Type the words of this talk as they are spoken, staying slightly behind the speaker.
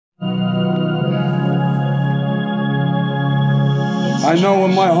I know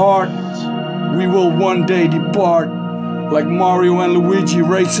in my heart we will one day depart, like Mario and Luigi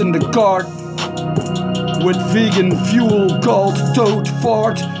racing the kart, with vegan fuel called Toad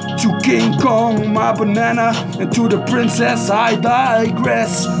Fart. To King Kong, my banana, and to the princess I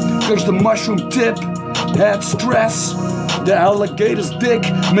digress. Cause the mushroom tip had stress, the alligator's dick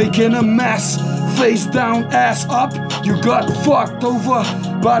making a mess. Face down, ass up, you got fucked over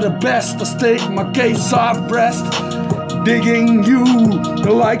by the best. I state my case, I rest, digging you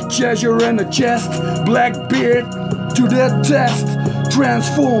like treasure in a chest. Blackbeard to the test,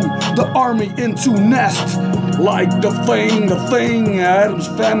 transform the army into nest, like the thing, Addams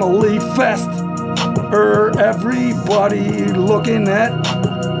Family Fest. Everybody looking at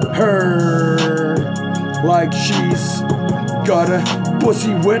her like she's got a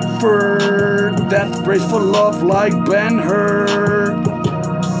pussy with fur. Death race for love like Ben-Hur.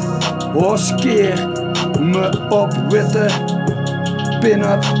 Oh, skeer me op, witte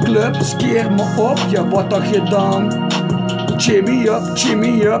pin-up club. Skeer me op, ja wat had je dan? Chimmy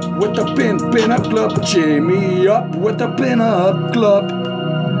up with the pin-up club. Chimmy up with the pin-up club.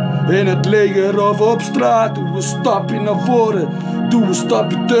 In het leger of op straat, doen we een stapje naar voren, doen we een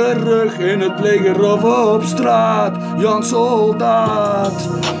stapje terug. In het leger of op straat, Jan Soldaat,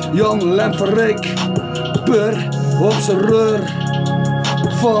 Jan Lemperik, per op zijn reur.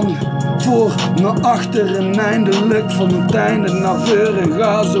 Van voor naar achter en eindelijk van het einde naar voor. En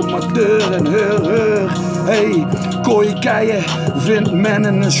ga zo maar deur en heur. Hey, kooikeien vindt men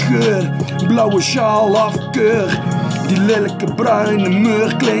in een scheur. Blauwe sjaal afkeur. Die lelijke bruine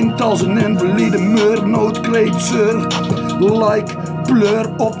meur klinkt als een invalide meur. Noodkleedseur, like pleur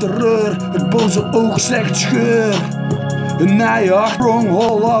op de reur. Het boze oog zegt scheur. Een nijhard,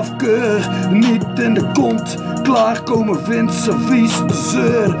 wronghol afkeur. Niet in de kont, klaarkomen vindt ze vies de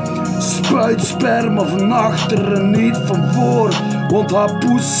zeur. Spuit sperma van achter en niet van voor. Want haar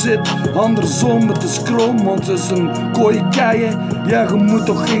poes zit andersom, het is krom. Want ze is een kooikeien. Ja, je moet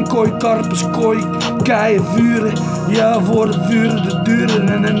toch geen kooikarpers kooikeien vuren. Ja, voor het vuren de deuren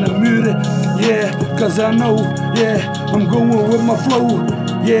en in de muren. Yeah, cause I know, yeah, I'm going with my flow.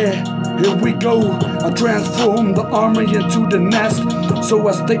 Yeah, here we go. I transform the army into the nest. So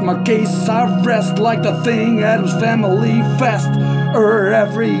I state my case, I rest like the thing Addams Family Fest.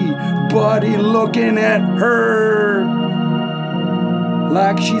 Everybody looking at her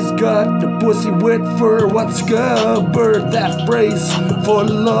like she's got the pussy with fur. What's scubber? That phrase for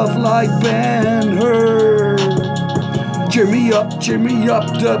love like Ben-Hur. Cheer me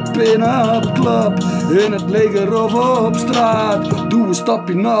up, de pin-up club. In het leger of op straat, doe een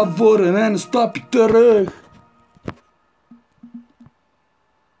stapje naar voren en een stapje terug.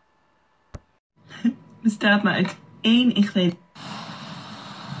 Bestaat maar uit één ingrediënt.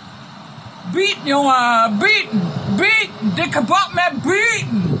 Bieten, jongen, bieten, dikke bak met bieten.